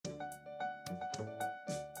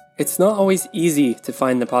It's not always easy to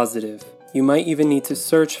find the positive. You might even need to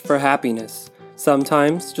search for happiness.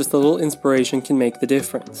 Sometimes, just a little inspiration can make the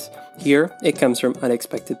difference. Here, it comes from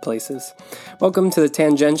unexpected places. Welcome to the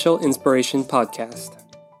Tangential Inspiration Podcast.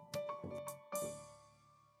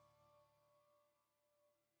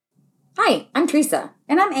 Hi, I'm Teresa.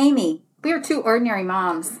 And I'm Amy. We are two ordinary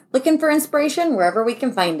moms. Looking for inspiration wherever we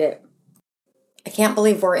can find it. I can't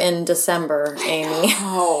believe we're in December, Amy.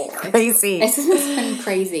 Oh, crazy. This has been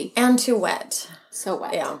crazy. And too wet. So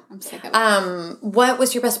wet. Yeah. I'm sick of it. What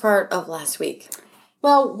was your best part of last week?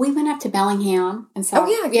 Well, we went up to Bellingham and saw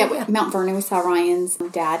yeah. Mount Vernon. We saw Ryan's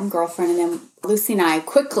dad and girlfriend, and then Lucy and I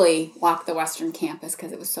quickly walked the Western Campus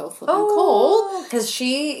because it was so flipping cold. Because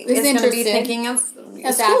she Was is going to be interested thinking of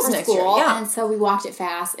That's schools after next school, year. Yeah. and so we walked it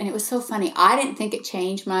fast, and it was so funny. I didn't think it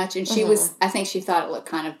changed much, and she was, I think she thought it looked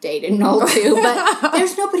kind of dated and old too, but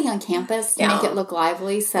there's nobody on campus to make it look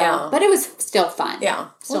lively, so, but it was still fun. Yeah.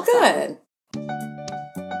 Still good.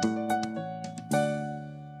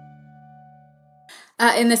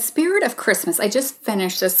 In the spirit of Christmas, I just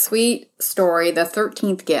finished a sweet story, The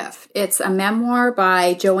 13th Gift. It's a memoir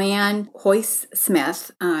by Joanne Hoyce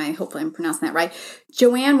Smith. Hopefully I'm pronouncing that right.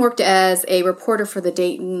 Joanne worked as a reporter for the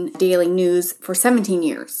Dayton Daily News for 17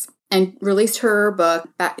 years and released her book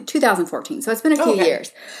back in 2014. So it's been a few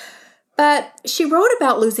years. But she wrote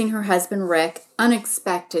about losing her husband, Rick,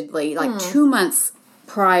 unexpectedly, like 2 months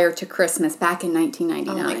prior to Christmas back in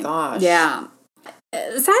 1999. Oh my gosh. Yeah.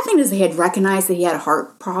 The sad thing is he had recognized that he had a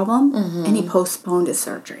heart problem, and he postponed his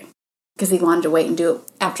surgery because he wanted to wait and do it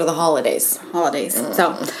after the holidays.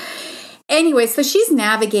 So anyway, so she's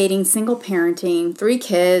navigating single parenting, 3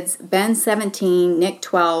 kids, Ben 17, Nick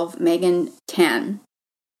 12, Megan 10.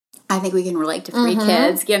 I think we can relate to 3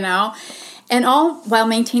 kids, you know, and all while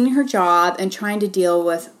maintaining her job and trying to deal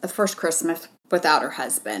with the first Christmas without her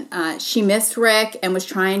husband. She missed Rick and was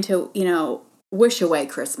trying to, wish away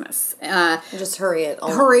Christmas. Just hurry it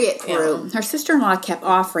along. Hurry it through. Yeah. Her sister-in-law kept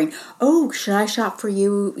offering, should I shop for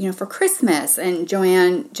you, for Christmas? And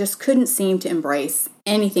Joanne just couldn't seem to embrace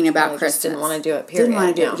anything about Christmas. Just didn't want to do it, period. Didn't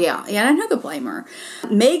want to do it, yeah. And I don't have to blame her.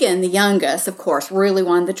 Megan, the youngest, of course, really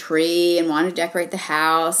wanted the tree and wanted to decorate the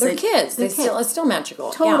house. They're kids. It's still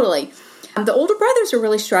magical. Totally. Yeah. The older brothers are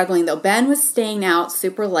really struggling, though. Ben was staying out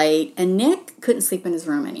super late, and Nick couldn't sleep in his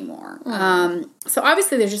room anymore. So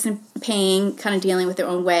obviously they're just in pain, kind of dealing with their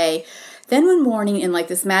own way. Then one morning, in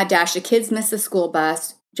this mad dash, the kids missed the school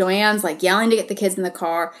bus. Joanne's yelling to get the kids in the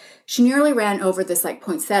car. She nearly ran over this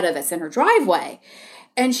poinsettia that's in her driveway.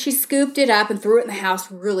 And she scooped it up and threw it in the house,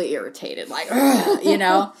 really irritated,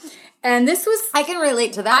 And this was... I can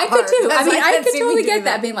relate to that I could too. I could totally get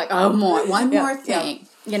that, being one more thing.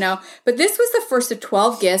 But this was the first of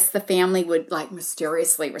 12 gifts the family would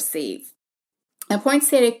mysteriously receive. A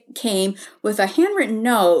poinsettia came with a handwritten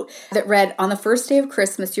note that read, "On the first day of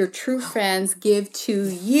Christmas, your true friends give to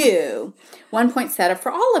you 1 poinsettia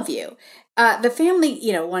for all of you." The family,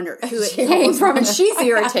 wondered who it came from, and she's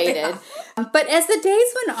irritated. But as the days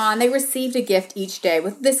went on, they received a gift each day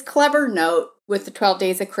with this clever note with the 12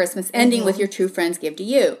 days of Christmas, ending with "Your true friends give to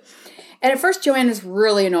you." And at first, Joanne was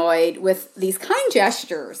really annoyed with these kind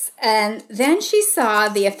gestures. And then she saw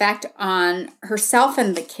the effect on herself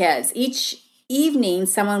and the kids. Each evening,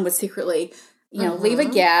 someone would secretly, leave a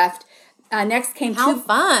gift. Next came How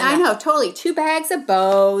fun. I know, totally. 2 bags of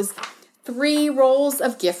bows, 3 rolls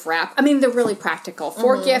of gift wrap. They're really practical.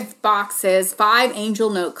 4 gift boxes, 5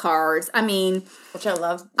 angel note cards. Which I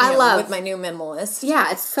love. I love. With my new minimalist.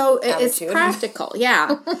 Yeah, it's practical.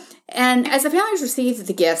 Yeah. And as the families received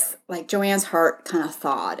the gifts, Joanne's heart kind of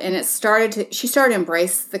thawed. And she started to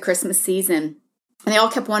embrace the Christmas season. And they all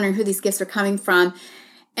kept wondering who these gifts are coming from.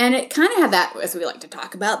 And it kind of had that, as we like to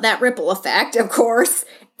talk about, that ripple effect, of course.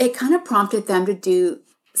 It kind of prompted them to do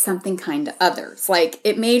something kind to others.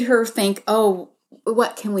 It made her think,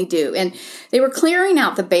 what can we do? And they were clearing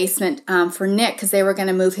out the basement for Nick because they were going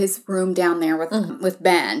to move his room down there with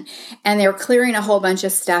Ben. And they were clearing a whole bunch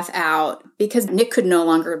of stuff out because Nick could no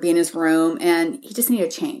longer be in his room and he just needed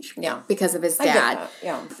a change because of his dad. I get that.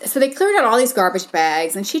 Yeah. So they cleared out all these garbage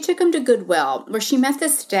bags and she took him to Goodwill where she met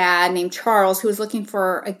this dad named Charles who was looking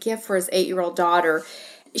for a gift for his 8-year-old daughter.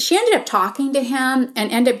 She ended up talking to him and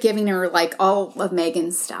ended up giving her all of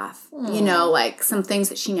Megan's stuff, some things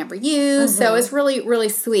that she never used. So it's really, really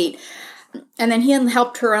sweet. And then he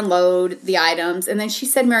helped her unload the items. And then she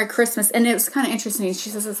said Merry Christmas. And it was kind of interesting. She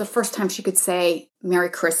says it's the first time she could say Merry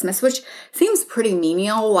Christmas, which seems pretty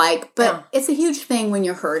menial, but it's a huge thing when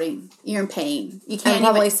you're hurting. You're in pain. You can't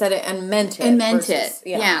probably said it and meant it.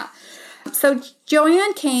 Yeah. So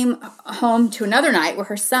Joanne came home to another night where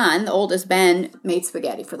her son, the oldest Ben, made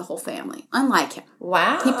spaghetti for the whole family. Unlike him.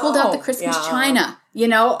 Wow. He pulled out the Christmas china.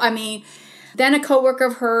 Then a coworker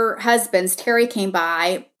of her husband's, Terry, came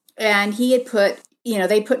by, and he had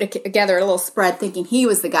they put together a little spread thinking he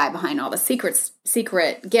was the guy behind all the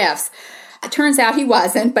secret gifts. It turns out he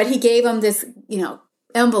wasn't, but he gave them this,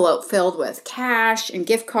 envelope filled with cash and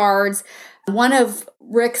gift cards. One of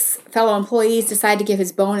Rick's fellow employees decided to give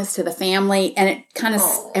his bonus to the family, and it kind of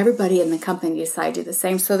everybody in the company decided to do the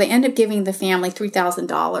same. So they ended up giving the family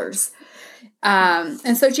 $3,000.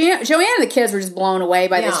 And so Joanne and the kids were just blown away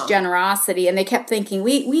by this generosity, and they kept thinking,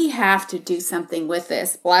 we have to do something with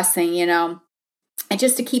this blessing, and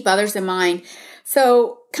just to keep others in mind.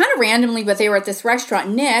 So kind of randomly, but they were at this restaurant,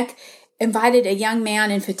 Nick invited a young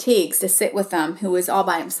man in fatigues to sit with them who was all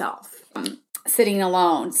by himself, sitting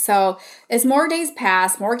alone. So as more days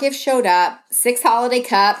passed, more gifts showed up, 6 holiday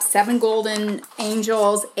cups, 7 golden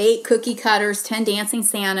angels, 8 cookie cutters, 10 dancing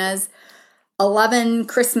Santas, 11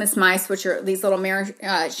 Christmas mice, which are these little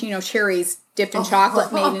maraschino cherries dipped in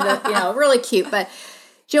chocolate, made into, really cute. But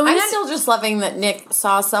Joanne, I'm still just loving that Nick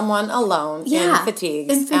saw someone alone in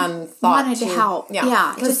fatigues and thought wanted to help.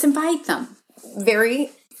 Yeah, just invite them.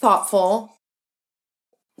 Very thoughtful.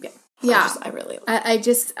 Yeah. I really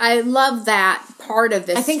love I love that part of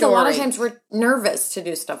this I think story. a lot of times we're nervous to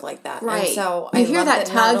do stuff like that. Right. And so you hear that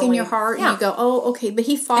tug in your heart and you go, oh, okay. But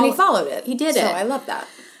he followed it. He did it. So I love that.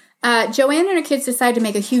 Joanne and her kids decided to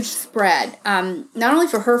make a huge spread, not only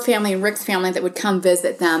for her family and Rick's family that would come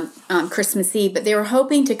visit them on Christmas Eve, but they were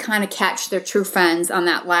hoping to kind of catch their true friends on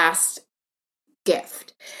that last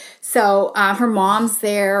gift. So her mom's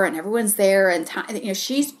there and everyone's there, and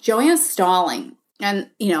Joanne's stalling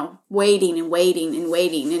and waiting and waiting and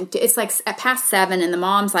waiting, and it's like at past 7, and the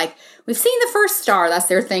mom's like, "We've seen the first star." That's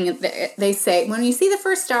their thing. They say when you see the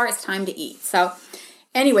first star, it's time to eat. So.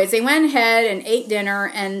 Anyways, they went ahead and ate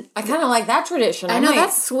dinner, and I kind of like that tradition. I know,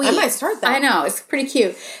 that's sweet. I might start that. I know, it's pretty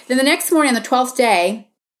cute. Then the next morning, on the 12th day,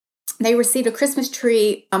 they received a Christmas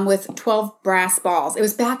tree with 12 brass balls. It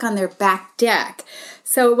was back on their back deck,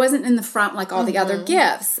 so it wasn't in the front like all the other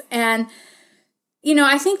gifts. And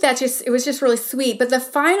I think it was just really sweet. But the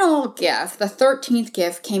final gift, the 13th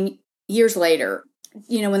gift, came years later.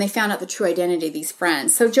 When they found out the true identity of these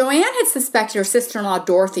friends. So Joanne had suspected her sister-in-law,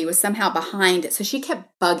 Dorothy, was somehow behind it. So she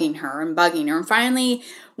kept bugging her. And finally,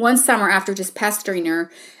 one summer, after just pestering her,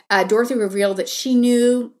 Dorothy revealed that she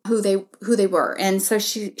knew who they were. And so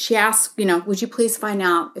she asked, would you please find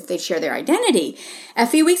out if they'd share their identity? A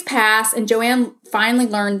few weeks passed, and Joanne finally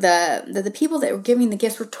learned that the people that were giving the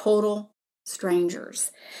gifts were total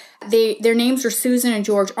strangers. Their names were Susan and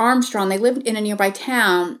George Armstrong. They lived in a nearby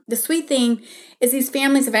town. The sweet thing is these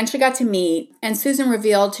families eventually got to meet, and Susan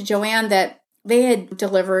revealed to Joanne that they had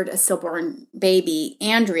delivered a stillborn baby,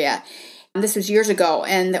 Andrea. This was years ago,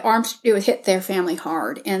 and it hit their family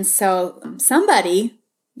hard. And so somebody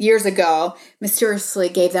years ago mysteriously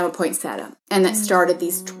gave them a poinsettia, and that started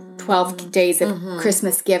these 12 days of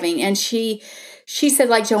Christmas giving. And she said,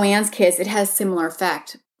 like Joanne's kids, it has a similar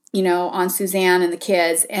effect. On Suzanne and the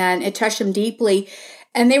kids, and it touched them deeply,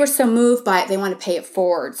 and they were so moved by it, they want to pay it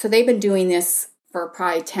forward. So they've been doing this for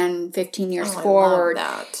probably 10, 15 years forward.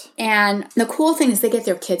 I love that. And the cool thing is they get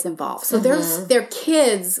their kids involved. So their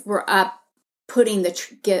kids were up putting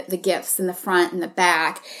the gifts in the front and the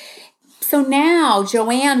back. So now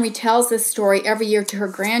Joanne retells this story every year to her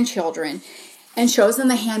grandchildren, and shows them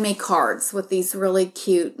the handmade cards with these really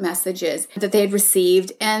cute messages that they had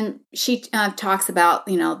received. And she talks about,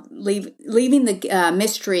 leaving the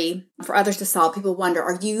mystery for others to solve. People wonder,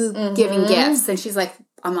 are you giving gifts? And she's like,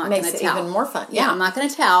 I'm not going to tell. Makes it even more fun. Yeah, I'm not going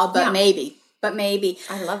to tell, but maybe. But maybe.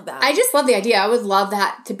 I love that. I just love the idea. I would love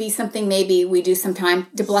that to be something maybe we do sometime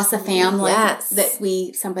to bless a family that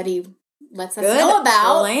somebody lets us know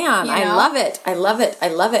about. Plan. I love it. I love it. I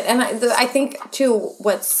love it. And I think, too,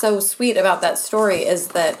 what's so sweet about that story is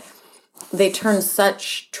that they turn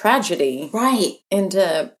such tragedy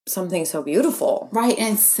into something so beautiful. Right,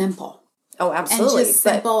 and simple. Oh, absolutely. And just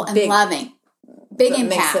simple and loving. Big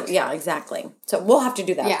impact. Yeah, exactly. So we'll have to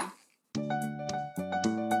do that. Yeah.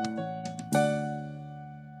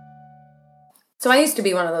 So I used to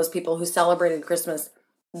be one of those people who celebrated Christmas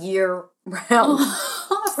year round.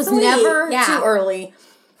 It was never too early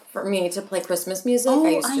for me to play Christmas music. I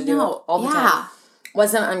used to do it all the time.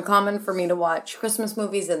 Wasn't uncommon for me to watch Christmas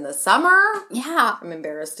movies in the summer. Yeah. I'm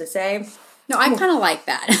embarrassed to say. No, I kind of like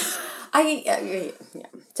that. Yeah.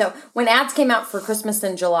 So when ads came out for Christmas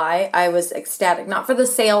in July, I was ecstatic. Not for the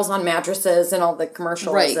sales on mattresses and all the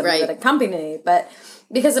commercials that accompanied it, but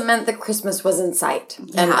because it meant that Christmas was in sight.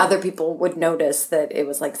 Yeah. And other people would notice that it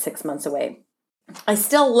was like 6 months away. I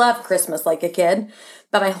still love Christmas like a kid,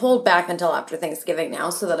 but I hold back until after Thanksgiving now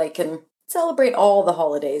so that I can celebrate all the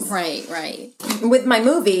holidays. Right. With my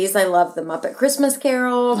movies, I love The Muppet Christmas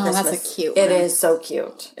Carol. Oh, Christmas. That's a cute one. It is so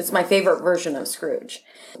cute. It's my favorite version of Scrooge.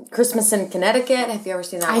 Christmas in Connecticut. Have you ever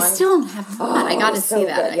seen that one? I still haven't seen that. I got to see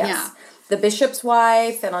that. Good, yes. Yeah. The Bishop's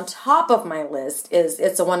Wife. And on top of my list is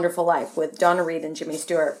It's a Wonderful Life with Donna Reed and Jimmy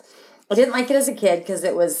Stewart. I didn't like it as a kid because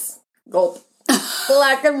it was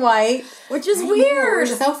black and white, which is weird.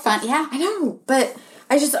 It's so fun. Yeah. I know, but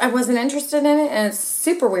I wasn't interested in it, and it's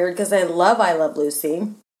super weird because I Love Lucy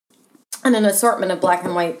and an assortment of black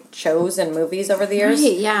and white shows and movies over the years.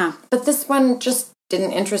 Right, yeah. But this one just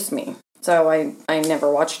didn't interest me, so I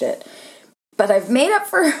never watched it. But I've made up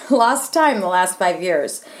for lost time the last 5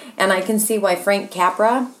 years, and I can see why Frank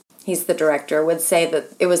Capra, he's the director, would say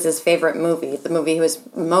that it was his favorite movie, the movie he was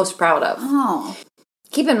most proud of. Oh.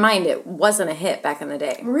 Keep in mind, it wasn't a hit back in the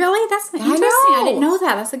day. Really? That's interesting. I didn't know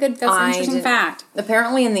that. That's an interesting fact.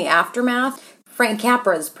 Apparently, in the aftermath, Frank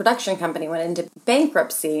Capra's production company went into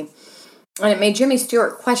bankruptcy, and it made Jimmy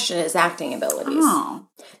Stewart question his acting abilities. Oh.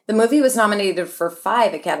 The movie was nominated for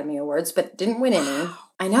 5 Academy Awards, but didn't win any.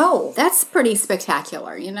 I know. That's pretty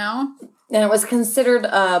spectacular, you know? And it was considered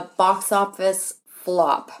a box office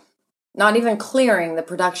flop. Not even clearing the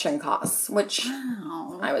production costs, which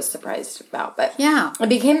I was surprised about. But yeah, it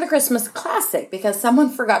became the Christmas classic because someone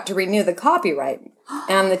forgot to renew the copyright.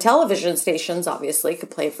 And the television stations, obviously,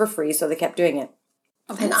 could play it for free, so they kept doing it.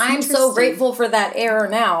 Oh, and I'm so grateful for that error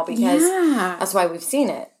now because that's why we've seen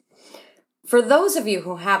it. For those of you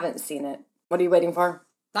who haven't seen it, what are you waiting for?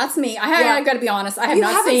 That's me. I got to be honest. I have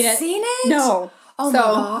not seen it. You haven't seen it? No. Oh, my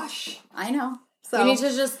gosh. I know. So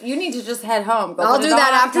you need to just head home. I'll do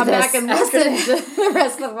that after come this. Back and listen to the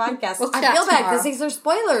rest of the podcast. I feel bad because these are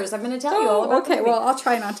spoilers. I'm going to tell you all about it. Okay, well, I'll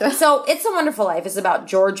try not to. So, It's a Wonderful Life is about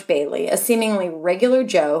George Bailey, a seemingly regular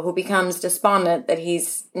Joe who becomes despondent that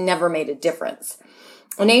he's never made a difference.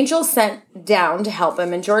 An angel sent down to help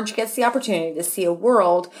him, and George gets the opportunity to see a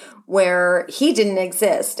world where he didn't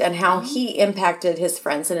exist and how he impacted his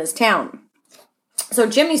friends in his town. So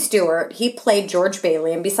Jimmy Stewart, he played George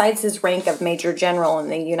Bailey, and besides his rank of Major General in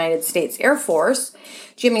the United States Air Force,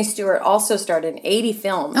 Jimmy Stewart also starred in 80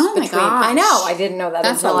 films. Oh my gosh. I know, I didn't know that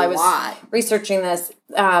until I was researching this,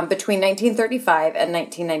 between 1935 and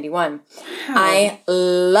 1991. Wow. I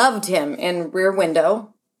loved him in Rear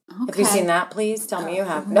Window. Okay. Have you seen that? Please tell me you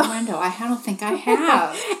have. No, Window. I don't think I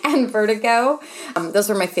have. And Vertigo. Those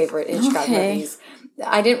are my favorite Hitchcock movies.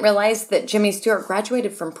 I didn't realize that Jimmy Stewart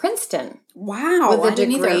graduated from Princeton. Wow. With a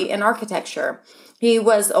degree in architecture. He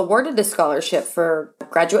was awarded a scholarship for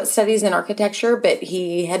graduate studies in architecture, but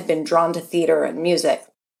he had been drawn to theater and music.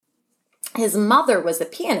 His mother was a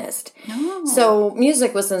pianist, so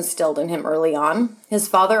music was instilled in him early on. His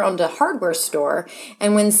father owned a hardware store,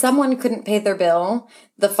 and when someone couldn't pay their bill,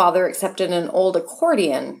 the father accepted an old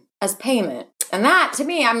accordion as payment. And that, to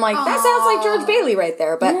me, I'm like, that sounds like George Bailey right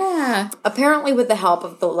there. But apparently with the help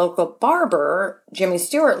of the local barber, Jimmy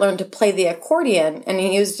Stewart learned to play the accordion, and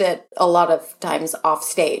he used it a lot of times off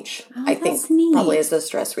stage. I think probably as a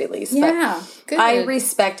stress release. Yeah, but I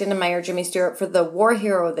respect and admire Jimmy Stewart for the war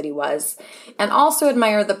hero that he was, and also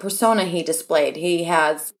admire the persona he displayed. He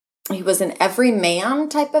was an everyman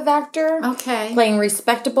type of actor. Okay. Playing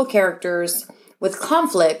respectable characters with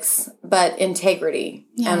conflicts, but integrity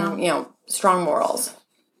and, strong morals.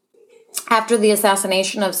 After the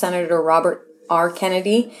assassination of Senator Robert R.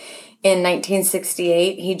 Kennedy in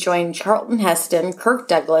 1968, he joined Charlton Heston, Kirk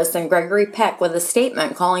Douglas, and Gregory Peck with a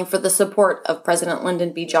statement calling for the support of President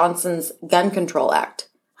Lyndon B. Johnson's Gun Control Act.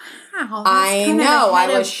 Wow. I know.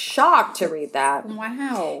 I was shocked to read that.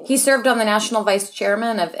 Wow. He served on the National Vice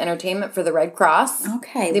Chairman of Entertainment for the Red Cross.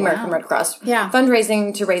 Okay. The American Red Cross. Yeah.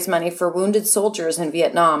 Fundraising to raise money for wounded soldiers in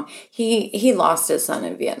Vietnam. He lost his son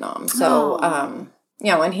in Vietnam. So,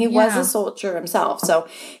 and he was a soldier himself. So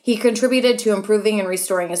he contributed to improving and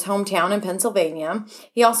restoring his hometown in Pennsylvania.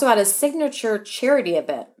 He also had a signature charity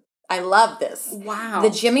event. I love this. Wow. The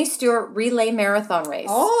Jimmy Stewart Relay Marathon Race.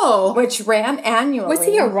 Oh. Which ran annually. Was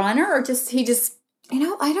he a runner or he just... I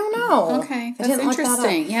don't know. Okay. That's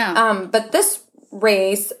interesting. But this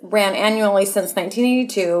race ran annually since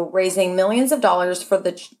 1982, raising millions of dollars for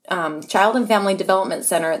the Child and Family Development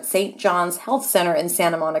Center at St. John's Health Center in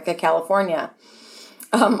Santa Monica, California.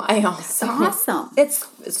 That's awesome.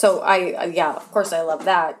 Of course I love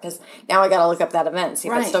that because now I got to look up that event, see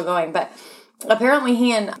if it's still going. But Apparently,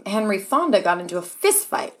 he and Henry Fonda got into a fist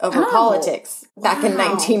fight over politics back in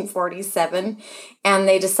 1947, and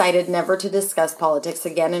they decided never to discuss politics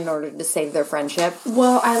again in order to save their friendship.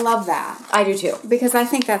 Well, I love that. I do too. Because I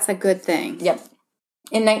think that's a good thing. Yep.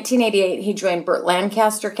 In 1988, he joined Burt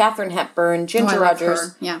Lancaster, Katharine Hepburn, Ginger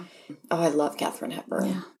Rogers. Yeah. Oh, I love Katharine Hepburn.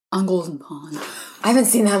 Yeah. On Golden Pond. I haven't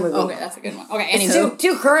seen that movie. Okay, that's a good one. Okay, anywho. It's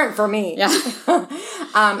too current for me. Yeah.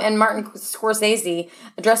 And Martin Scorsese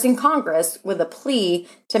addressing Congress with a plea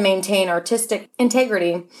to maintain artistic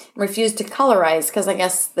integrity, refused to colorize, because I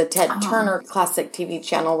guess the Ted Turner classic TV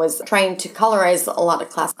channel was trying to colorize a lot of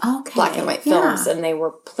classic black and white films, and they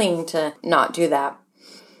were pleading to not do that.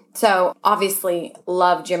 So, obviously,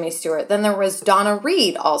 love Jimmy Stewart. Then there was Donna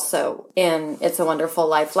Reed also in It's a Wonderful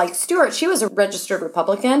Life. Like Stewart, she was a registered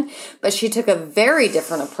Republican, but she took a very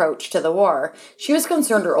different approach to the war. She was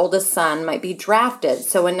concerned her oldest son might be drafted.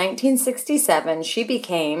 So, in 1967, she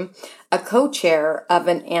became a co-chair of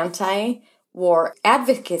an anti-war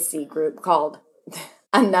advocacy group called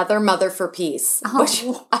Another Mother for Peace. Which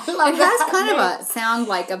I love. That's kind of a sound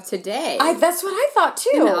like of today. That's what I thought, too.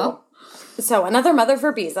 You know? So, Another Mother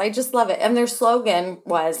for Peace. I just love it. And their slogan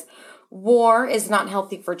was, "War is not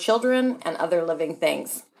healthy for children and other living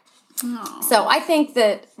things." Aww. So, I think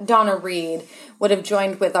that Donna Reed would have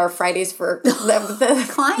joined with our Fridays for the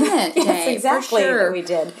Climate Day. Yes, exactly. For sure. We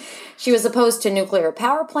did. She was opposed to nuclear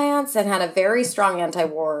power plants and had a very strong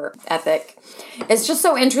anti-war ethic. It's just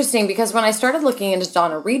so interesting because when I started looking into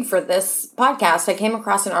Donna Reed for this podcast, I came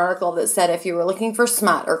across an article that said if you were looking for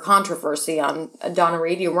smut or controversy on Donna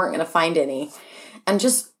Reed, you weren't going to find any. And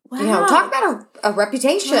just, talk about a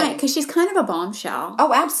reputation. Right, because she's kind of a bombshell.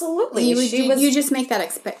 Oh, absolutely. You just make that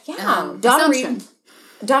assumption.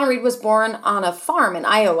 Donna Reed was born on a farm in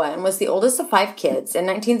Iowa and was the oldest of 5 kids. In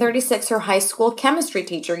 1936, her high school chemistry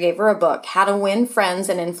teacher gave her a book, How to Win Friends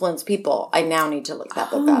and Influence People. I now need to look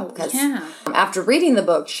that book up because after reading the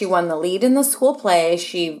book, she won the lead in the school play.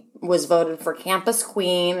 She was voted for campus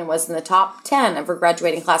queen and was in the top 10 of her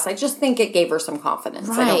graduating class. I just think it gave her some confidence.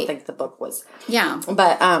 Right. I don't think the book was. Yeah.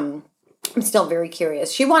 But I'm still very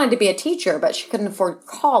curious. She wanted to be a teacher, but she couldn't afford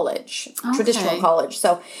college, traditional college.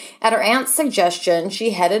 So at her aunt's suggestion,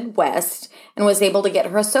 she headed west and was able to get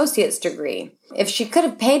her associate's degree. If she could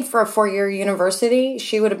have paid for a 4-year university,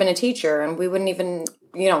 she would have been a teacher, and we wouldn't even,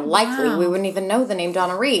 likely, we wouldn't even know the name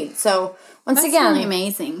Donna Reed. So once again, really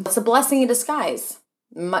amazing. It's a blessing in disguise.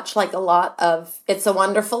 Much like a lot of It's a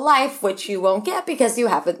Wonderful Life, which you won't get because you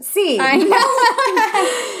haven't seen. I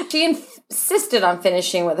know. She insisted on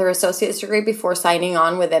finishing with her associate's degree before signing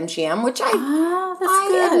on with MGM, which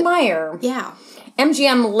I admire. Yeah.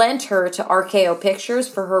 MGM lent her to RKO Pictures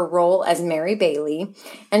for her role as Mary Bailey,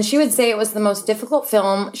 and she would say it was the most difficult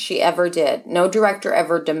film she ever did. No director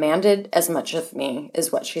ever demanded as much of me,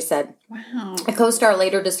 is what she said. Wow. A co-star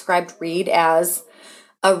later described Reed as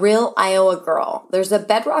a real Iowa girl. There's a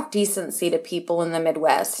bedrock decency to people in the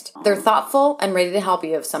Midwest. They're thoughtful and ready to help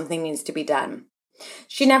you if something needs to be done.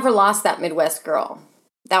 She never lost that Midwest girl.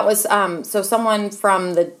 That was, so someone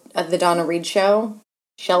from the Donna Reed show,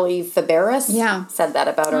 Shelley Fabares, said that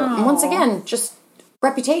about her. And once again, just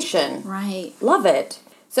reputation. Right. Love it.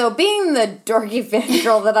 So being the dorky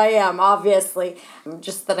fangirl that I am, obviously,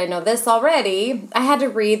 just that I know this already, I had to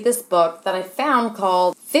read this book that I found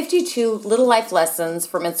called 52 Little Life Lessons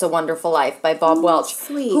from It's a Wonderful Life by Bob Welch,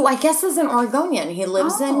 who I guess is an Oregonian. He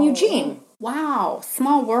lives in Eugene. Wow.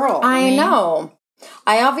 Small world. I know.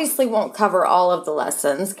 I obviously won't cover all of the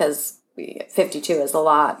lessons because 52 is a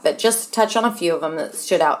lot, but just touch on a few of them that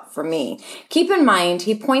stood out for me. Keep in mind,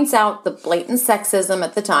 he points out the blatant sexism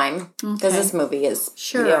at the time, because this movie is,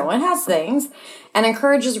 it has things, and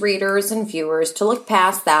encourages readers and viewers to look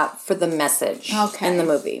past that for the message in the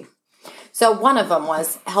movie. So one of them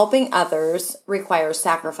was, helping others requires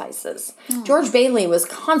sacrifices. George Bailey was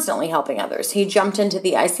constantly helping others. He jumped into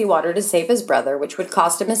the icy water to save his brother, which would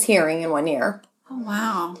cost him his hearing in 1 year. Oh,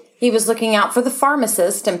 wow. He was looking out for the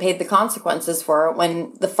pharmacist and paid the consequences for it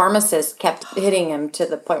when the pharmacist kept hitting him to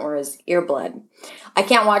the point where his ear bled. I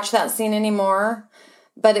can't watch that scene anymore,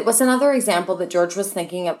 but it was another example that George was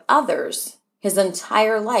thinking of others his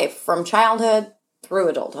entire life, from childhood through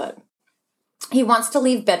adulthood. He wants to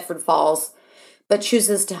leave Bedford Falls, but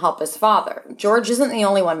chooses to help his father. George isn't the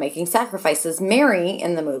only one making sacrifices. Mary,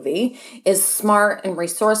 in the movie, is smart and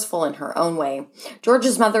resourceful in her own way.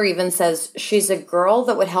 George's mother even says she's a girl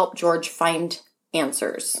that would help George find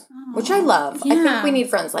answers, which I love. Yeah. I think we need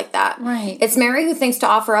friends like that. Right. It's Mary who thinks to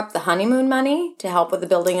offer up the honeymoon money to help with the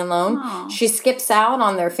building and loan. Aww. She skips out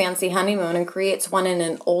on their fancy honeymoon and creates one in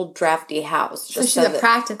an old drafty house. So she's a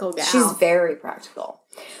practical gal. She's very practical.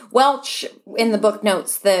 Welch, in the book,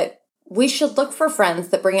 notes that we should look for friends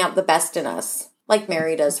that bring out the best in us, like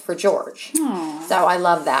Mary does for George. Aww. So I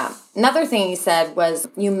love that. Another thing he said was,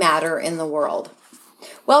 you matter in the world.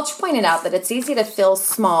 Welch pointed out that it's easy to feel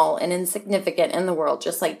small and insignificant in the world,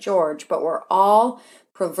 just like George, but we're all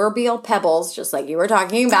proverbial pebbles, just like you were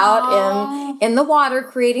talking about, in the water,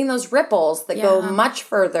 creating those ripples that go much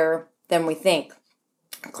further than we think.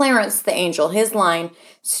 Clarence the Angel, his line,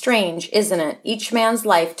 strange, isn't it? Each man's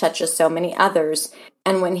life touches so many others,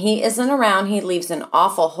 and when he isn't around, he leaves an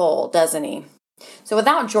awful hole, doesn't he? So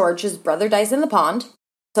without George, his brother dies in the pond.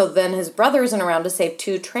 So then his brother isn't around to save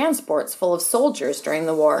 2 transports full of soldiers during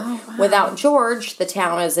the war. Oh, wow. Without George, the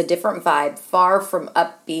town is a different vibe, far from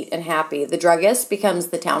upbeat and happy. The druggist becomes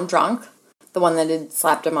the town drunk, the one that had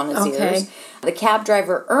slapped him on his ears. The cab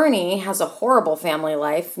driver, Ernie, has a horrible family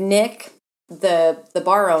life. Nick, the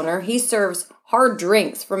bar owner, he serves hard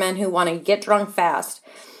drinks for men who want to get drunk fast.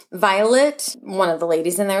 Violet, one of the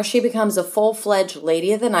ladies in there, she becomes a full-fledged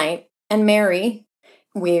lady of the night. And Mary,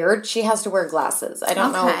 weird, she has to wear glasses. I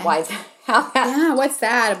don't know why. Yeah, what's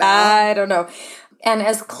that about? I don't know. And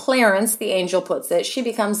as Clarence the Angel puts it, she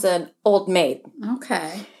becomes an old maid.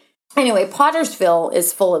 Okay. Anyway, Pottersville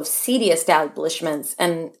is full of seedy establishments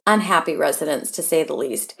and unhappy residents, to say the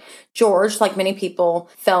least. George, like many people,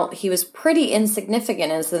 felt he was pretty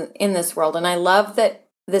insignificant in this world. And I love that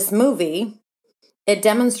this movie, it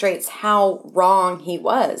demonstrates how wrong he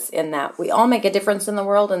was in that. We all make a difference in the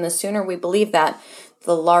world, and the sooner we believe that,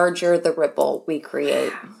 the larger the ripple we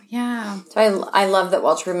create. Yeah. So I love that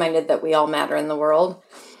Welch reminded that we all matter in the world.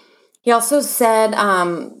 He also said,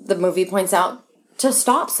 the movie points out, to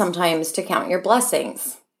stop sometimes to count your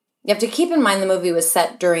blessings. You have to keep in mind the movie was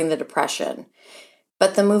set during the Depression,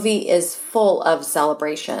 but the movie is full of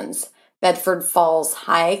celebrations. Bedford Falls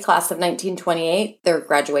High, class of 1928, their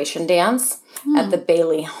graduation dance. At the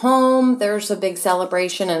Bailey home, there's a big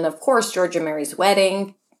celebration. And of course, George and Mary's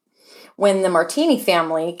wedding. When the Martini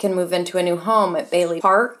family can move into a new home at Bailey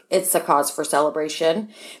Park, it's a cause for celebration.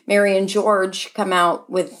 Mary and George come out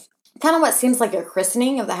with kind of what seems like a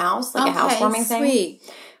christening of the house, like a housewarming thing. Sweet.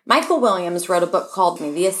 Michael Williams wrote a book called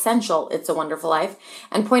The Essential, It's a Wonderful Life,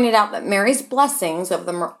 and pointed out that Mary's blessings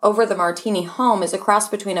over the Martini home is a cross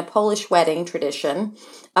between a Polish wedding tradition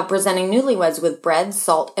of presenting newlyweds with bread,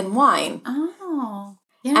 salt, and wine. Oh,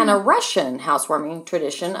 yeah. And a Russian housewarming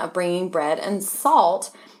tradition of bringing bread and salt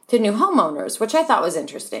to new homeowners, which I thought was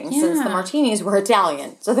interesting, since the Martinis were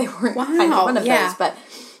Italian, so they weren't kind of one of those, but...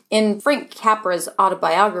 In Frank Capra's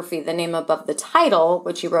autobiography, The Name Above the Title,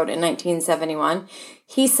 which he wrote in 1971,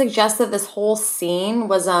 he suggests that this whole scene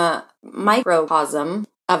was a microcosm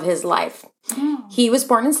of his life. He was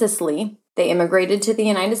born in Sicily. They immigrated to the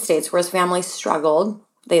United States, where his family struggled.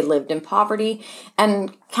 They lived in poverty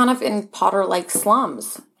and kind of in Potter-like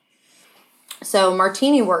slums. So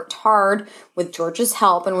Martini worked hard with George's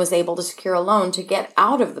help and was able to secure a loan to get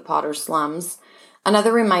out of the Potter slums.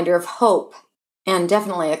 Another reminder of hope. And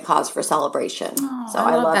definitely a cause for celebration. Oh, so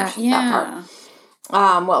I love that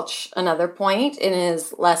part. Welch, another point in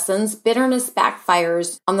his lessons, bitterness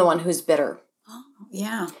backfires on the one who's bitter. Oh,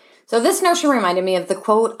 yeah. So this notion reminded me of the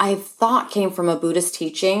quote I thought came from a Buddhist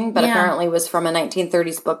teaching, but apparently was from a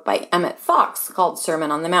 1930s book by Emmett Fox called Sermon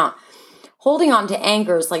on the Mount. Holding on to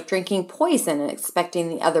anger is like drinking poison and expecting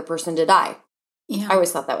the other person to die. Yeah. I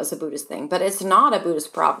always thought that was a Buddhist thing, but it's not a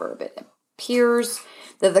Buddhist proverb. It appears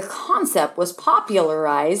that the concept was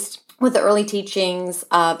popularized with the early teachings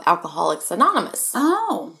of Alcoholics Anonymous.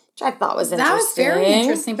 Oh. Which I thought was interesting. That was very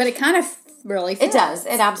interesting, but it kind of really fits. It does.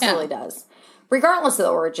 It absolutely does. Regardless of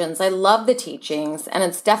the origins, I love the teachings, and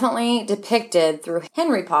it's definitely depicted through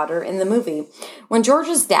Henry Potter in the movie. When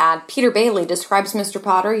George's dad, Peter Bailey, describes Mr.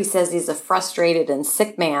 Potter, he says he's a frustrated and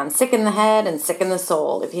sick man, sick in the head and sick in the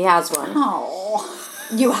soul, if he has one. Oh.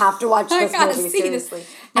 You have to watch this movie, seriously.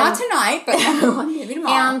 Not tonight, but maybe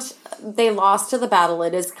tomorrow. And they lost to the battle.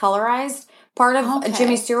 It is colorized. Part of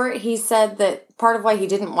Jimmy Stewart, he said that part of why he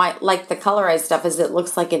didn't like the colorized stuff is it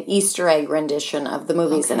looks like an Easter egg rendition of the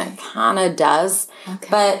movies, and it kind of does. Okay.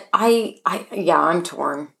 But I'm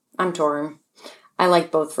torn. I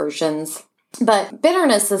like both versions. But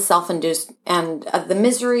bitterness is self-induced, and the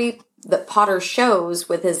misery that Potter shows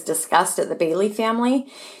with his disgust at the Bailey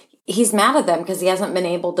family, he's mad at them because he hasn't been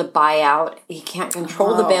able to buy out. He can't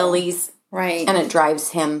control the Baileys. Right. And it drives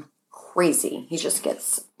him crazy. He just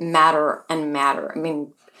gets madder and madder. I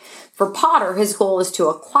mean, for Potter, his goal is to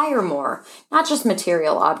acquire more, not just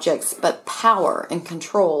material objects, but power and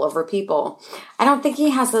control over people. I don't think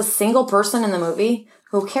he has a single person in the movie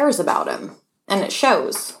who cares about him. And it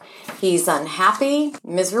shows. He's unhappy,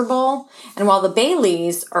 miserable, and while the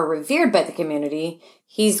Baileys are revered by the community,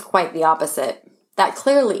 he's quite the opposite. that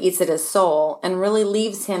clearly eats at his soul and really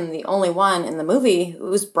leaves him the only one in the movie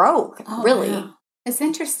who's broke, really. Wow. It's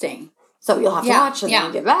interesting. So you'll have to watch and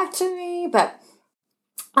then get back to me. But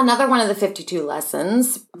another one of the 52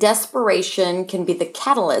 lessons, desperation can be the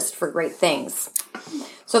catalyst for great things.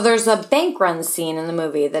 So there's a bank run scene in the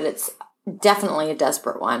movie that it's definitely a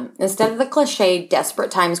desperate one. Instead of the cliche,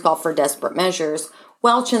 desperate times call for desperate measures,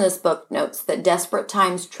 Welch in this book notes that desperate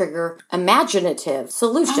times trigger imaginative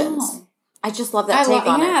solutions. Oh. I just love that take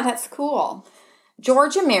on it. Yeah, that's cool.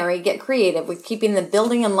 George and Mary get creative with keeping the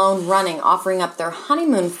building and loan running, offering up their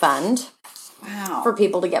honeymoon fund for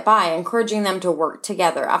people to get by, encouraging them to work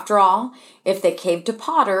together. After all, if they cave to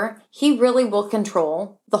Potter, he really will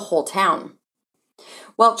control the whole town.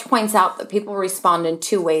 Welch points out that people respond in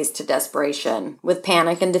two ways to desperation, with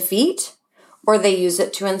panic and defeat, or they use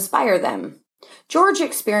it to inspire them. George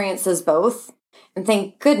experiences both, and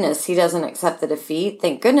thank goodness he doesn't accept the defeat.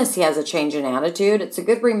 Thank goodness he has a change in attitude. It's a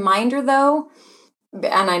good reminder, though,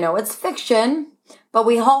 and I know it's fiction, but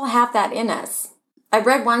we all have that in us. I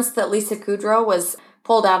read once that Lisa Kudrow was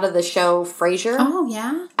pulled out of the show Frasier. Oh,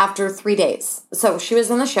 yeah? After 3 days. So she was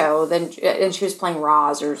in the show, and she was playing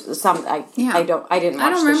Roz or something. I didn't watch the show. I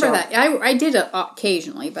don't remember that. I did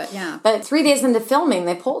occasionally, but yeah. But 3 days into filming,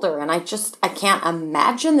 they pulled her, and I can't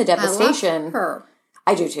imagine the devastation. I love her.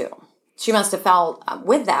 I do too. She must have felt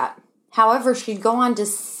with that. However, she'd go on to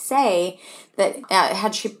say that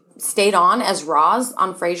had she stayed on as Roz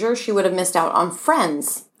on Frasier, she would have missed out on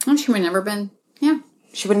Friends. Oh, she would never been. Yeah.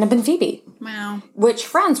 She wouldn't have been Phoebe. Wow. Which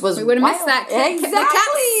Friends was... We would have missed that the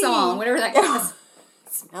cat song, whatever that was.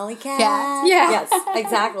 Smelly cat. Yeah. Yes,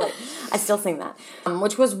 exactly. I still sing that.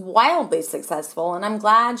 Which was wildly successful, and I'm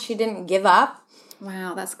glad she didn't give up.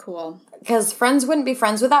 Wow, that's cool. Because Friends wouldn't be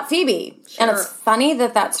Friends without Phoebe. Sure. And it's funny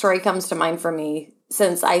that story comes to mind for me,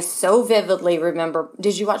 since I so vividly remember...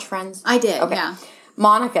 Did you watch Friends? I did, okay. Yeah.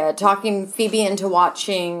 Monica talking Phoebe into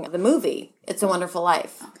watching the movie, It's a Wonderful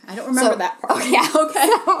Life. Okay. I don't remember that part. Okay. Yeah, okay.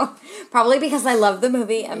 So, probably because I love the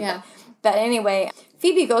movie. But anyway,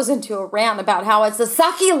 Phoebe goes into a rant about how it's a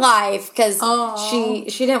sucky life because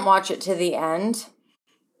she didn't watch it to the end.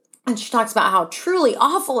 And she talks about how truly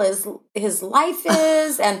awful his life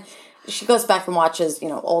is. And she goes back and watches,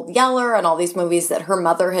 Old Yeller and all these movies that her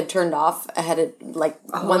mother had turned off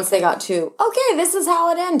once they got to, okay, this is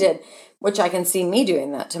how it ended. Which I can see me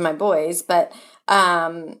doing that to my boys. But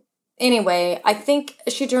anyway, I think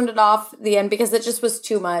she turned it off at the end because it just was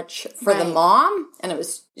too much for the mom. And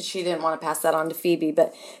she didn't want to pass that on to Phoebe.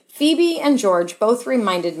 But Phoebe and George both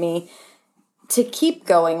reminded me to keep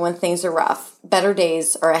going when things are rough. Better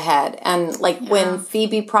days are ahead. And when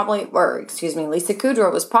Phoebe Lisa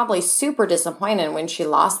Kudrow was probably super disappointed when she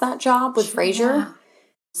lost that job with Frasier. Yeah.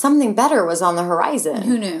 Something better was on the horizon.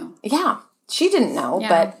 Who knew? Yeah. She didn't know,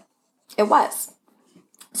 but it was.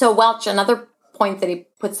 So Welch, another point that he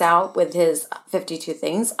puts out with his 52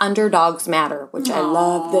 things, underdogs matter, which I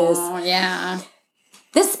love this. Oh, yeah.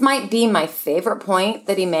 This might be my favorite point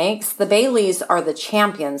that he makes. The Baileys are the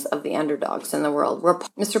champions of the underdogs in the world. Where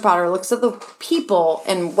Mr. Potter looks at the people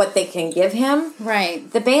and what they can give him.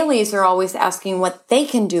 Right. The Baileys are always asking what they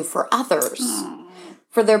can do for others.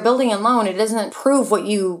 For their building and loan, it doesn't prove what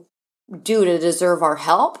you do to deserve our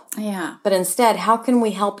help. Yeah. But instead, how can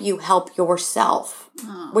we help you help yourself?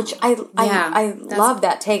 Which I love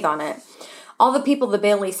that take on it. All the people the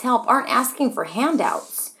Baileys help aren't asking for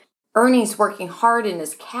handouts. Ernie's working hard in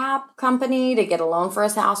his cab company to get a loan for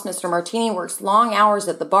his house. Mr. Martini works long hours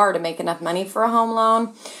at the bar to make enough money for a home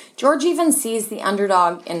loan. George even sees the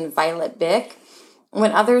underdog in Violet Bick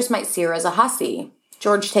when others might see her as a hussy.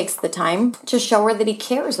 George takes the time to show her that he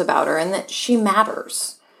cares about her and that she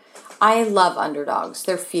matters. I love underdogs.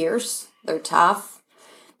 They're fierce. They're tough.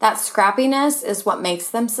 That scrappiness is what makes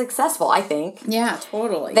them successful, I think. Yeah,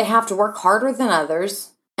 totally. They have to work harder than others.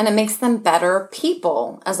 And it makes them better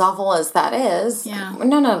people, as awful as that is. Yeah.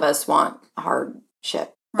 None of us want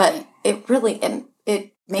hardship. But it really,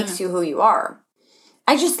 it makes you who you are.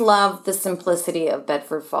 I just love the simplicity of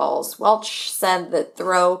Bedford Falls. Welch said that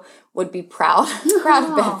Thoreau would be proud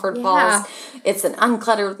of Bedford Falls. It's an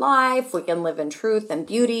uncluttered life. We can live in truth and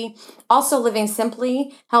beauty. Also, living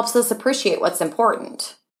simply helps us appreciate what's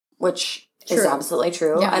important, which is absolutely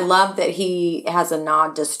true. Yeah. I love that he has a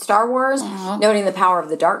nod to Star Wars, noting the power of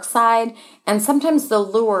the dark side, and sometimes the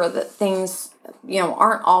lure that things,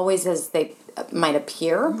 aren't always as they might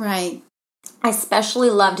appear. Right. I especially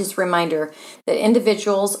loved his reminder that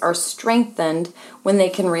individuals are strengthened when they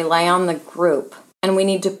can rely on the group, and we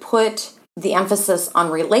need to put the emphasis on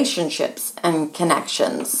relationships and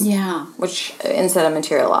connections. Yeah. Which instead of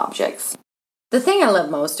material objects. The thing I love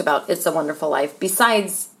most about It's a Wonderful Life,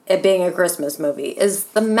 besides it being a Christmas movie is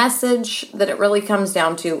the message that it really comes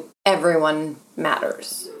down to everyone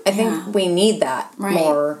matters. I think we need that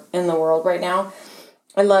more in the world right now.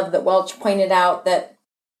 I love that Welch pointed out that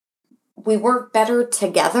we work better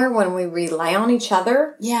together when we rely on each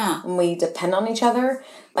other. Yeah. When we depend on each other.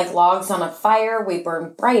 Like logs on a fire, we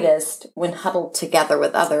burn brightest when huddled together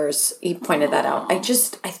with others. He pointed that out.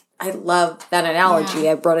 I love that analogy.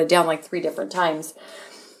 I wrote it down like 3 different times.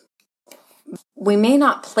 We may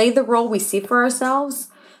not play the role we see for ourselves,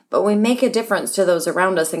 but we make a difference to those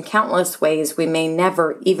around us in countless ways we may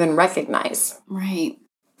never even recognize. Right.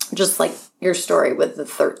 Just like your story with the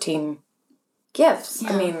 13 gifts.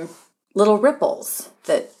 I mean, little ripples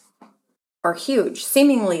that are huge.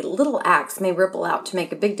 Seemingly little acts may ripple out to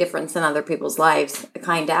make a big difference in other people's lives. The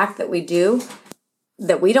kind act that we do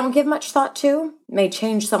that we don't give much thought to may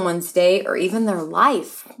change someone's day or even their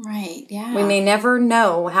life. Right, yeah. We may never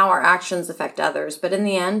know how our actions affect others, but in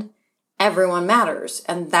the end, everyone matters,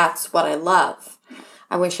 and that's what I love.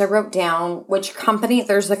 I wish I wrote down which company.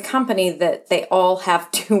 There's a company that they all have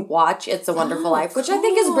to watch, It's a Wonderful Life, which I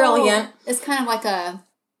think is brilliant. It's kind of like a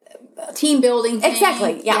team building thing.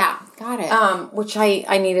 Exactly, yeah. Got it. Which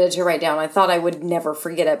I needed to write down. I thought I would never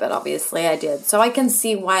forget it, but obviously I did. So I can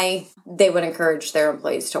see why they would encourage their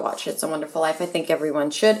employees to watch It's a Wonderful Life. I think everyone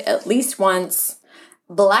should at least once.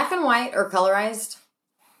 Black and white or colorized,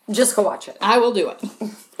 just go watch it. I will do it.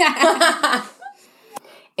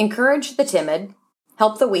 Encourage the timid,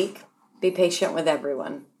 help the weak, be patient with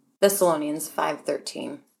everyone. Thessalonians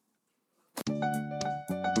 5:13.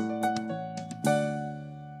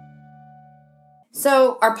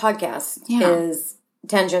 So our podcast is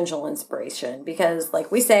tangential inspiration because,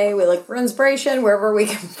 like we say, we look for inspiration wherever we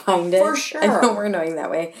can find it. For sure. I know we're knowing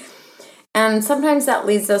that way. And sometimes that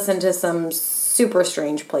leads us into some super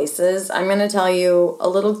strange places. I'm going to tell you a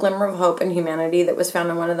little glimmer of hope and humanity that was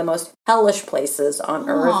found in one of the most hellish places on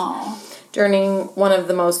Earth during one of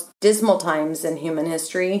the most dismal times in human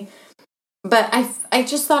history. But I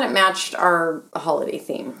just thought it matched our holiday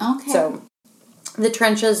theme. Okay. So, the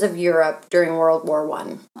trenches of Europe during World War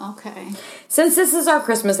I. Okay. Since this is our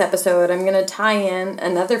Christmas episode, I'm going to tie in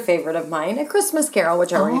another favorite of mine, A Christmas Carol,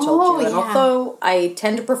 which I already told you. And although I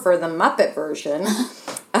tend to prefer the Muppet version,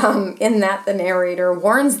 in that the narrator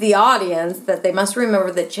warns the audience that they must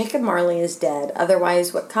remember that Jacob Marley is dead.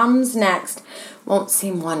 Otherwise, what comes next won't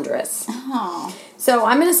seem wondrous. Oh. So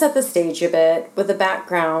I'm going to set the stage a bit with a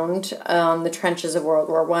background on the trenches of World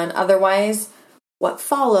War I. Otherwise, what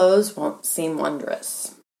follows won't seem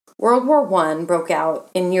wondrous. World War I broke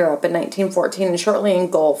out in Europe in 1914 and shortly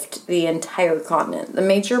engulfed the entire continent. The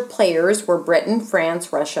major players were Britain,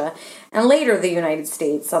 France, Russia, and later the United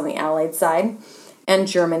States on the Allied side, and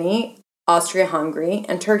Germany, Austria-Hungary,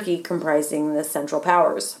 and Turkey comprising the Central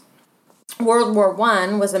Powers. World War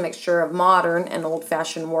I was a mixture of modern and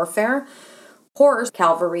old-fashioned warfare. Horse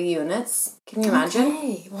cavalry units. Can you imagine?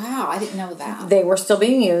 Okay. Wow, I didn't know that. They were still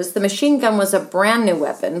being used. The machine gun was a brand new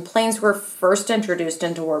weapon. Planes were first introduced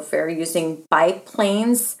into warfare using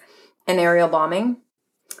biplanes and aerial bombing.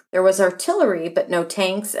 There was artillery, but no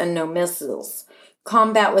tanks and no missiles.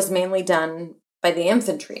 Combat was mainly done by the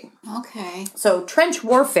infantry. Okay. So trench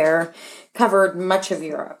warfare covered much of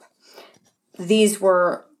Europe. These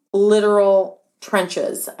were literal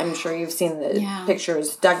trenches. I'm sure you've seen the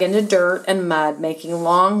pictures, dug into dirt and mud, making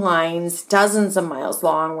long lines, dozens of miles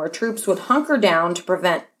long, where troops would hunker down to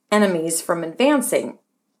prevent enemies from advancing.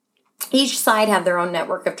 Each side had their own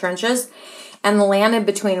network of trenches, and the land in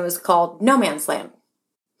between was called no man's land.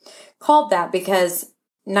 Called that because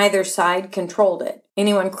neither side controlled it.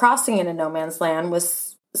 Anyone crossing into no man's land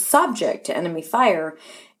was subject to enemy fire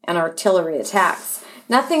and artillery attacks.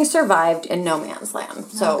 Nothing survived in no man's land,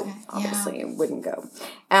 so obviously it wouldn't go.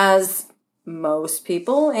 As most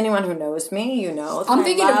people, anyone who knows me, you know. I'm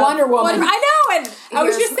thinking of Wonder Woman. I know, and I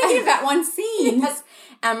was just thinking of that one scene. Yes,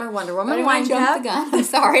 and my Wonder Woman. I jumped the gun. I'm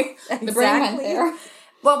sorry. Exactly. The brain went there.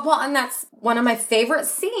 Well, and that's one of my favorite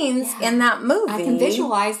scenes in that movie. I can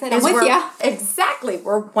visualize that. I'm with you. Exactly.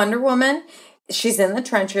 Where Wonder Woman, she's in the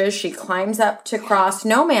trenches. She climbs up to cross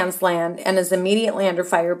no man's land and is immediately under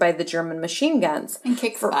fire by the German machine guns. And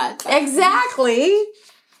kicks butt. Exactly.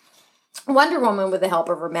 Wonder Woman, with the help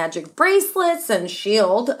of her magic bracelets and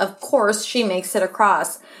shield, of course, she makes it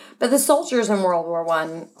across. But the soldiers in World War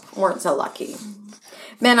I weren't so lucky.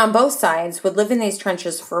 Men on both sides would live in these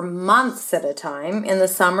trenches for months at a time. In the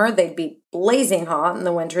summer, they'd be blazing hot. In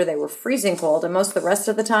the winter, they were freezing cold. And most of the rest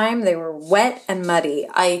of the time, they were wet and muddy.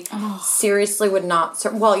 I seriously would not...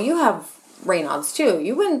 Well, you have Raynaud's, too.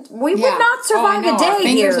 We would not survive a day Our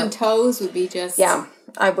fingers here. and toes would be just... Yeah,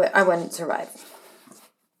 I wouldn't survive.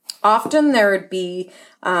 Often there would be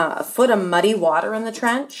a foot of muddy water in the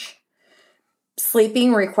trench.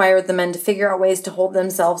 Sleeping required the men to figure out ways to hold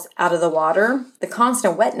themselves out of the water. The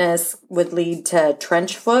constant wetness would lead to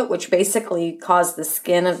trench foot, which basically caused the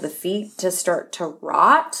skin of the feet to start to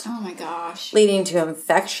rot. Oh my gosh. Leading to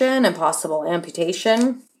infection and possible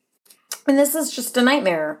amputation. And this is just a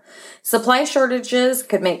nightmare. Supply shortages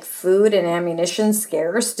could make food and ammunition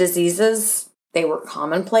scarce. Diseases, they were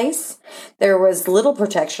commonplace. There was little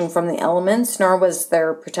protection from the elements, nor was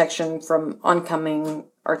there protection from oncoming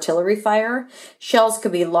artillery fire. Shells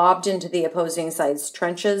could be lobbed into the opposing side's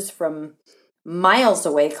trenches from miles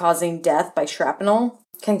away, causing death by shrapnel,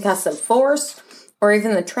 concussive force, or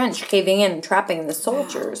even the trench caving in and trapping the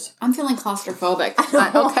soldiers. I'm feeling claustrophobic.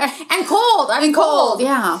 Okay. And cold. I'm cold.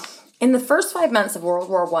 Yeah. In the first 5 months of World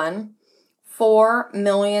War I, 4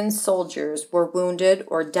 million soldiers were wounded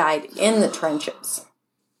or died in the trenches.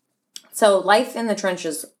 So life in the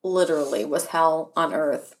trenches literally was hell on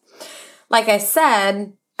earth. Like I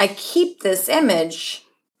said, I keep this image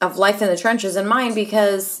of life in the trenches in mind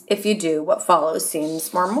because if you do, what follows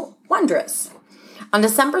seems more wondrous. On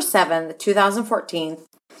December 7th, 2014,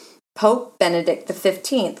 Pope Benedict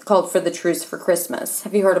XV called for the truce for Christmas.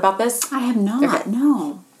 Have you heard about this? I have not,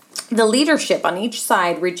 no. The leadership on each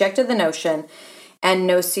side rejected the notion, and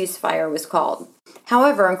no ceasefire was called.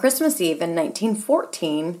 However, on Christmas Eve in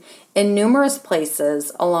 1914, in numerous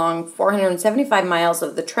places along 475 miles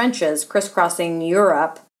of the trenches crisscrossing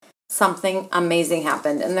Europe, something amazing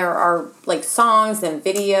happened. And there are like songs and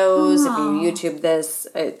videos. Aww. If you YouTube this,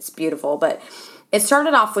 it's beautiful. But it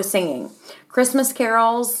started off with singing. Christmas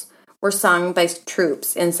carols were sung by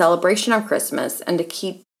troops in celebration of Christmas and to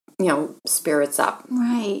keep spirits up.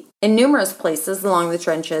 Right. In numerous places along the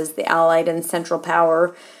trenches, the Allied and Central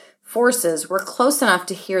Power forces were close enough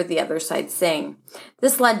to hear the other side sing.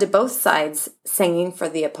 This led to both sides singing for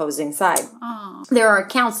the opposing side. Aww. There are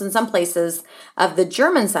accounts in some places of the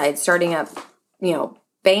German side starting up,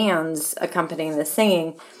 bands accompanying the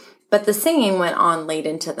singing, but the singing went on late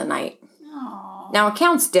into the night. Aww. Now,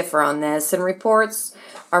 accounts differ on this, and reports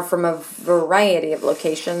are from a variety of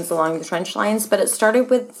locations along the trench lines, but it started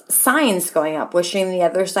with signs going up wishing the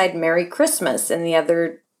other side Merry Christmas in the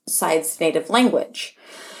other side's native language.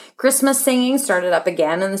 Christmas singing started up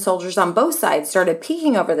again, and the soldiers on both sides started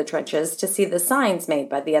peeking over the trenches to see the signs made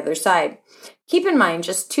by the other side. Keep in mind,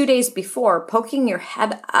 just 2 days before, poking your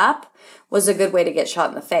head up was a good way to get shot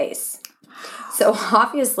in the face. So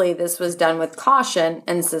obviously this was done with caution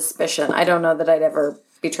and suspicion. I don't know that I'd ever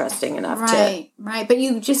be trusting enough to. Right. But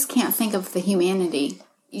you just can't think of the humanity.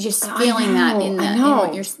 You're just feeling that in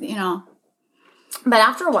what you're. But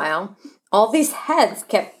after a while, all these heads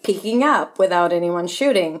kept peeking up without anyone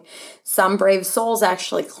shooting. Some brave souls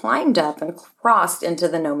actually climbed up and crossed into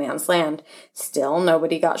the no man's land. Still,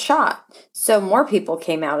 nobody got shot. So more people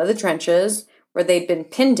came out of the trenches where they'd been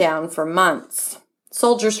pinned down for months.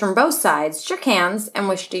 Soldiers from both sides shook hands and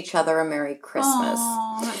wished each other a Merry Christmas.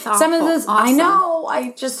 Oh, that's awful. Some of this, awesome. I know,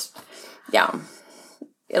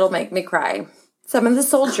 it'll make me cry. Some of the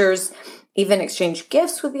soldiers even exchanged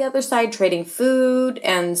gifts with the other side, trading food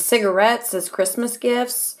and cigarettes as Christmas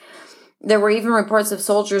gifts. There were even reports of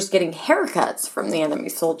soldiers getting haircuts from the enemy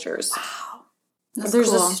soldiers. Wow.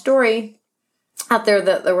 There's cool. A story out there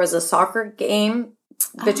that there was a soccer game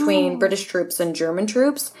between British troops and German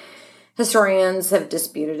troops. Historians have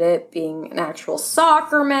disputed it being an actual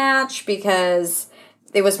soccer match because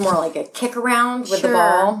it was more like a kick around with the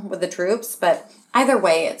ball with the troops. But either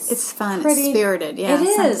way, it's fun. Pretty, it's spirited. Yeah, it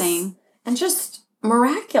is. Something. And just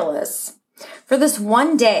miraculous. For this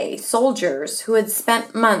one day, soldiers who had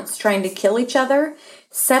spent months trying to kill each other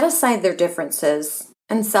set aside their differences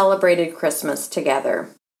and celebrated Christmas together.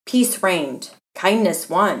 Peace reigned. Kindness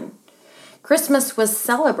won. Christmas was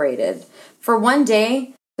celebrated. For one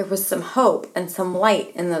day, there was some hope and some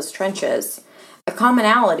light in those trenches. A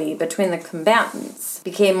commonality between the combatants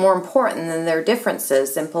became more important than their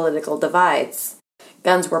differences and political divides.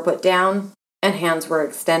 Guns were put down and hands were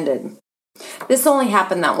extended. This only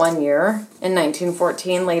happened that one year. In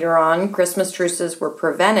 1914, later on, Christmas truces were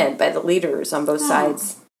prevented by the leaders on both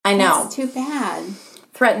sides. I know. That's too bad.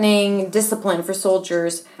 Threatening discipline for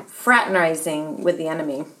soldiers, fraternizing with the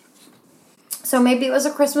enemy. So maybe it was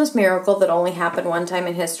a Christmas miracle that only happened one time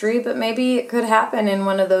in history, but maybe it could happen in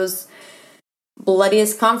one of those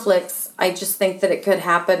bloodiest conflicts. I just think that it could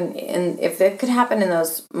happen, if it could happen in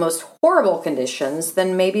those most horrible conditions,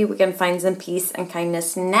 then maybe we can find some peace and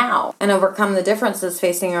kindness now and overcome the differences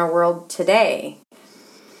facing our world today.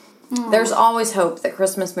 There's always hope that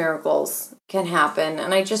Christmas miracles can happen,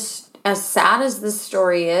 and I just, as sad as this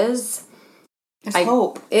story is, there's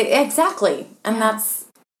hope. Exactly, and that's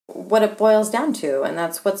what it boils down to, and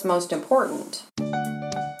that's what's most important.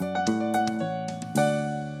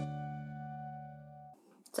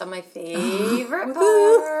 So my favorite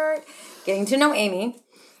part, getting to know Amy.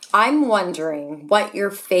 I'm wondering what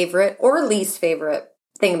your favorite or least favorite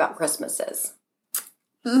thing about Christmas is.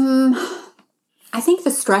 I think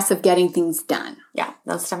the stress of getting things done. Yeah,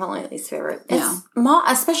 that's definitely least favorite.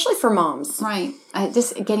 Especially for moms. Right.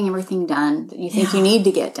 Just getting everything done that you think you need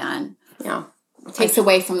to get done. Yeah. It takes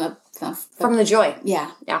away from the joy.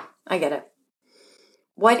 Yeah. Yeah, I get it.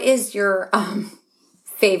 What is your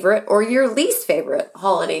favorite or your least favorite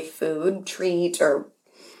holiday food, treat, or...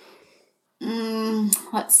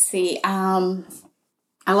 Let's see. I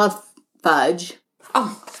love fudge.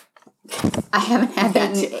 Oh, I haven't had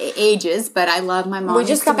that in ages, but I love my mom. We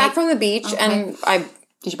just got back from the beach, and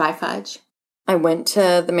Did you buy fudge? I went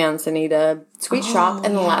to the Manzanita sweet shop,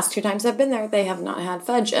 and the last 2 times I've been there, they have not had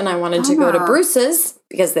fudge, and I wanted to go to Bruce's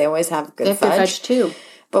because they always have good fudge too.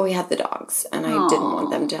 But we had the dogs, and I didn't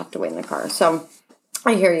want them to have to wait in the car. So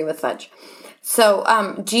I hear you with fudge. So,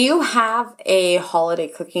 do you have a holiday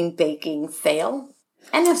cooking, baking fail?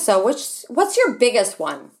 And if so, what's your biggest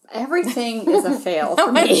one? Everything is a fail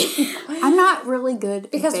for me. I'm not really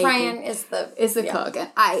good because baking. Ryan is the cook, and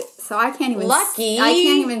I can't even. Lucky. I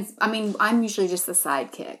can't even. I mean, I'm usually just the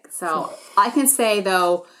sidekick. So I can say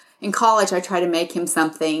though, in college, I tried to make him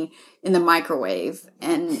something in the microwave,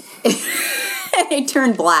 and it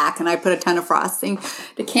turned black, and I put a ton of frosting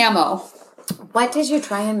to camo. What did you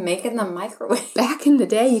try and make in the microwave? Back in the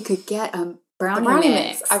day, you could get brownie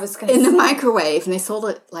mix. I was gonna in the microwave, and they sold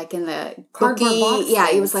it like in the cookie. Yeah,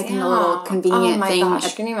 it was like in a little convenient thing. Oh my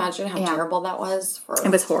gosh! Can you imagine how terrible that was?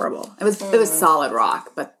 It was horrible. It was solid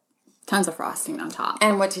rock, but tons of frosting on top.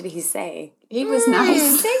 And what did he say? He was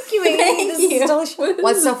nice. Thank you, Amy. Thank you. Delicious.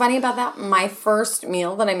 What's so funny about that? My first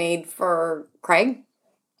meal that I made for Craig,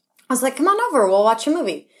 I was like, "Come on over. We'll watch a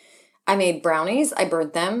movie." I made brownies. I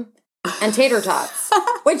burnt them. And tater tots,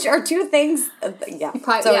 which are 2 things.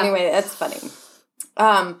 Anyway, that's funny.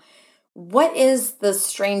 What is the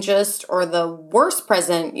strangest or the worst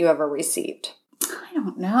present you ever received? I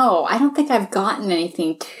don't know. I don't think I've gotten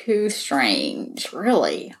anything too strange,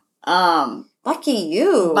 really. Lucky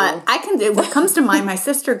you. But I can do. What comes to mind? My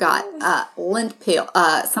sister got lint peel.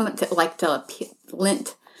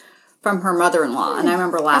 Lint. From her mother-in-law, and I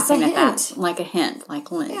remember laughing at that, like a hint,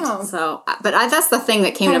 like lint. Yeah. So, but that's the thing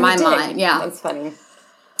that came to my mind. Yeah, that's funny.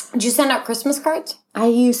 Did you send out Christmas cards? I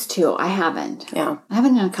used to. I haven't. Yeah, I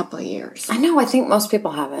haven't in a couple of years. I know. I think most people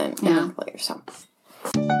haven't in a couple of years. So.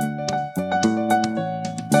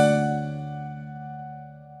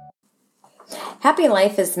 Happy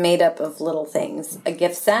life is made up of little things: a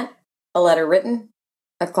gift sent, a letter written,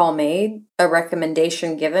 a call made, a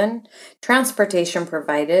recommendation given, transportation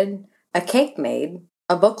provided, a cake made,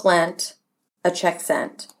 a book lent, a check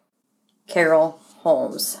sent. Carol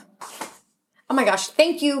Holmes. Oh my gosh,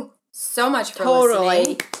 thank you so much for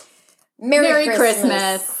listening. Merry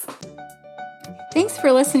Christmas. Thanks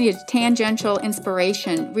for listening to Tangential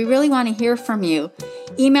Inspiration. We really want to hear from you.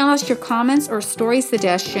 Email us your comments or story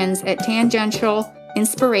suggestions at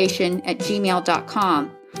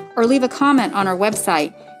tangentialinspiration@gmail.com or leave a comment on our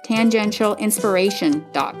website,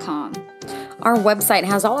 tangentialinspiration.com. Our website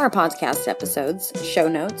has all our podcast episodes, show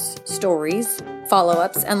notes, stories,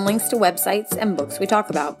 follow-ups, and links to websites and books we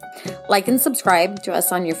talk about. Like and subscribe to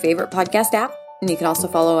us on your favorite podcast app, and you can also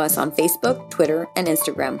follow us on Facebook, Twitter, and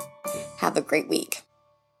Instagram. Have a great week.